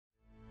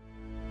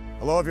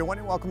Hello everyone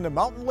and welcome to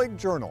Mountain Lake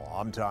Journal.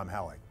 I'm Tom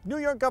Halleck. New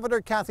York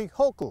Governor Kathy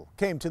Hochul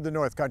came to the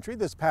North Country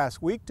this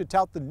past week to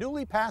tout the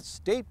newly passed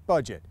state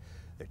budget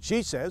that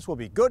she says will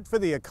be good for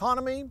the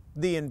economy,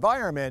 the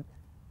environment,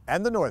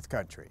 and the North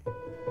Country.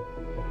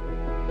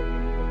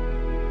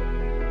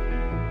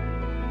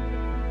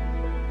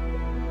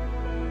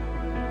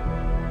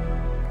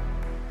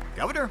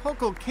 Governor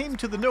Hochul came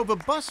to the Nova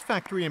Bus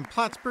factory in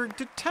Plattsburgh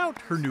to tout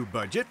her new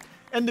budget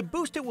and the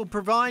boost it will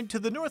provide to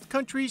the North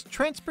Country's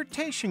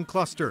transportation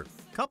cluster,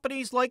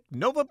 companies like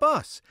Nova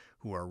Bus,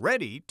 who are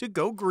ready to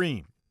go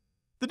green.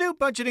 The new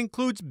budget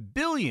includes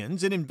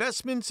billions in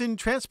investments in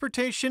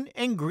transportation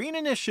and green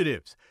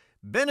initiatives,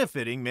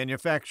 benefiting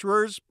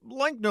manufacturers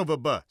like Nova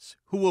Bus,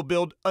 who will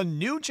build a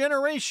new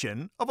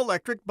generation of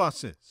electric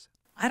buses.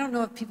 I don't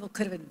know if people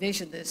could have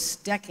envisioned this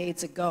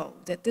decades ago,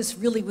 that this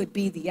really would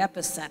be the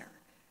epicenter,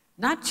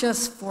 not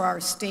just for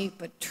our state,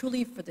 but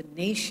truly for the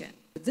nation.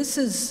 This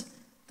is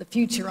the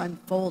future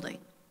unfolding.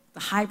 The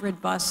hybrid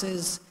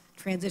buses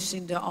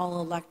transitioning to all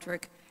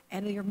electric,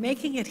 and you're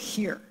making it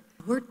here.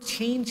 We're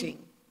changing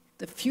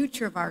the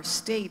future of our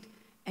state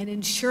and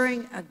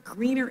ensuring a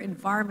greener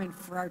environment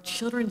for our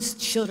children's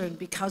children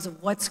because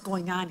of what's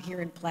going on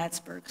here in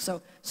Plattsburgh.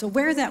 So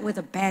wear that with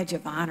a badge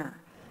of honor.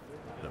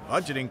 The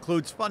budget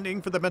includes funding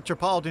for the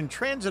Metropolitan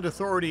Transit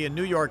Authority in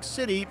New York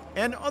City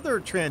and other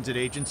transit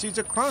agencies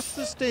across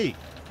the state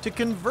to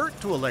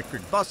convert to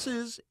electric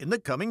buses in the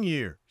coming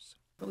years.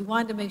 But we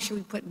wanted to make sure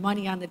we put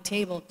money on the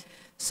table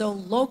so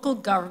local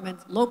government,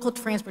 local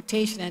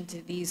transportation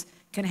entities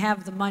can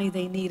have the money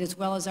they need, as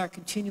well as our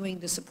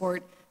continuing to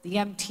support the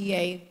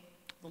MTA,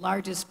 the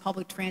largest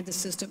public transit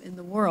system in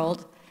the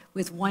world,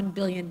 with $1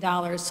 billion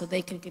so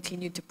they can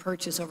continue to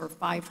purchase over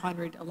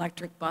 500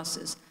 electric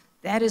buses.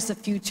 That is the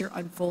future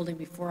unfolding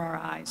before our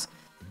eyes.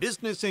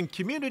 Business and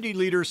community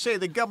leaders say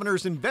the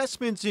governor's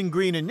investments in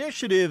green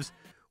initiatives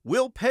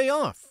will pay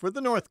off for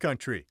the North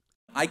Country.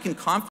 I can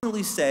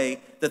confidently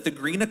say that the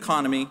green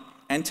economy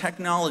and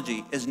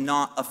technology is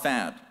not a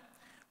fad.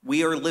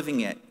 We are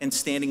living it and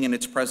standing in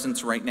its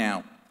presence right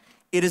now.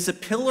 It is a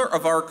pillar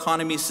of our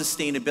economy's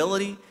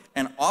sustainability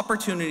and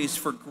opportunities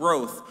for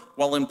growth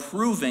while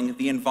improving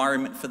the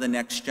environment for the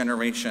next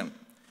generation.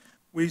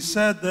 We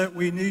said that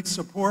we need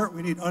support,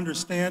 we need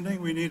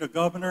understanding, we need a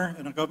governor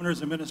and a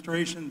governor's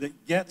administration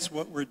that gets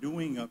what we're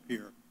doing up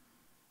here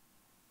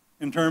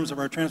in terms of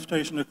our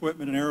transportation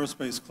equipment and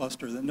aerospace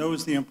cluster, that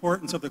knows the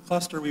importance of the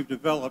cluster we've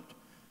developed,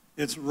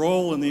 its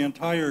role in the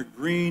entire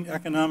green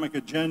economic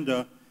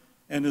agenda,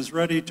 and is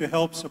ready to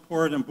help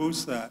support and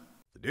boost that.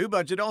 The new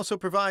budget also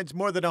provides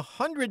more than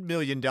 $100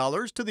 million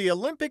to the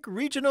Olympic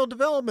Regional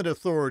Development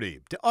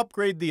Authority to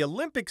upgrade the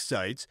Olympic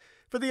sites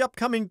for the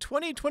upcoming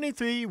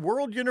 2023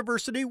 World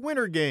University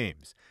Winter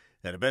Games,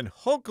 an event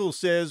Hochul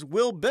says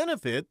will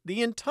benefit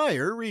the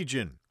entire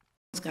region.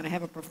 It's going to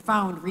have a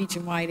profound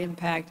region-wide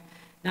impact,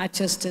 not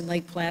just in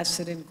Lake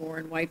Placid and Gore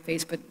and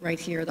Whiteface, but right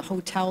here, the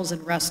hotels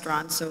and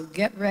restaurants. So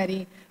get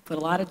ready, put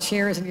a lot of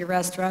chairs in your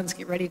restaurants,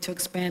 get ready to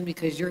expand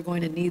because you're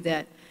going to need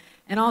that.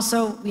 And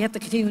also, we have to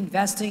continue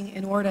investing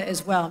in ORDA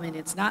as well. I mean,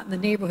 it's not in the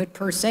neighborhood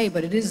per se,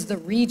 but it is the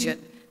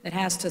region that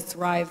has to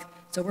thrive.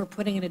 So we're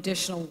putting an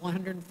additional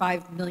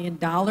 $105 million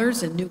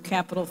in new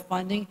capital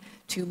funding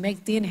to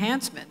make the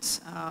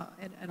enhancements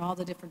and all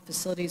the different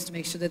facilities to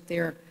make sure that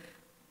they're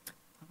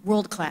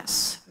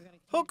world-class.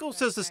 Hochul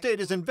says the state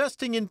is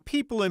investing in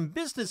people and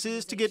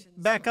businesses to get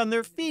back on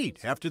their feet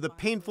after the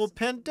painful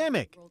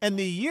pandemic and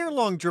the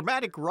year-long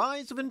dramatic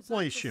rise of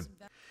inflation.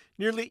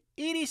 Nearly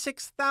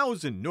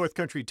 86,000 North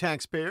Country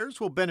taxpayers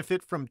will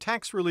benefit from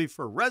tax relief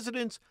for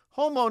residents,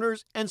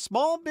 homeowners, and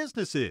small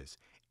businesses,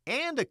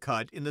 and a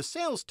cut in the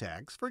sales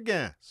tax for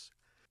gas.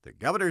 The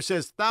governor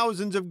says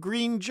thousands of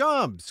green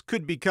jobs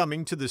could be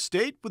coming to the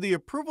state with the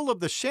approval of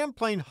the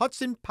Champlain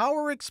Hudson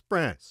Power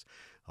Express,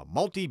 a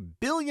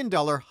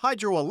multi-billion-dollar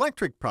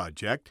hydroelectric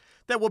project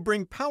that will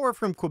bring power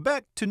from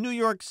Quebec to New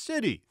York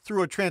City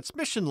through a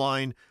transmission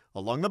line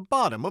along the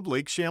bottom of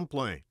Lake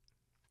Champlain.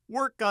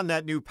 Work on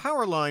that new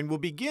power line will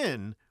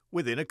begin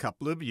within a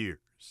couple of years.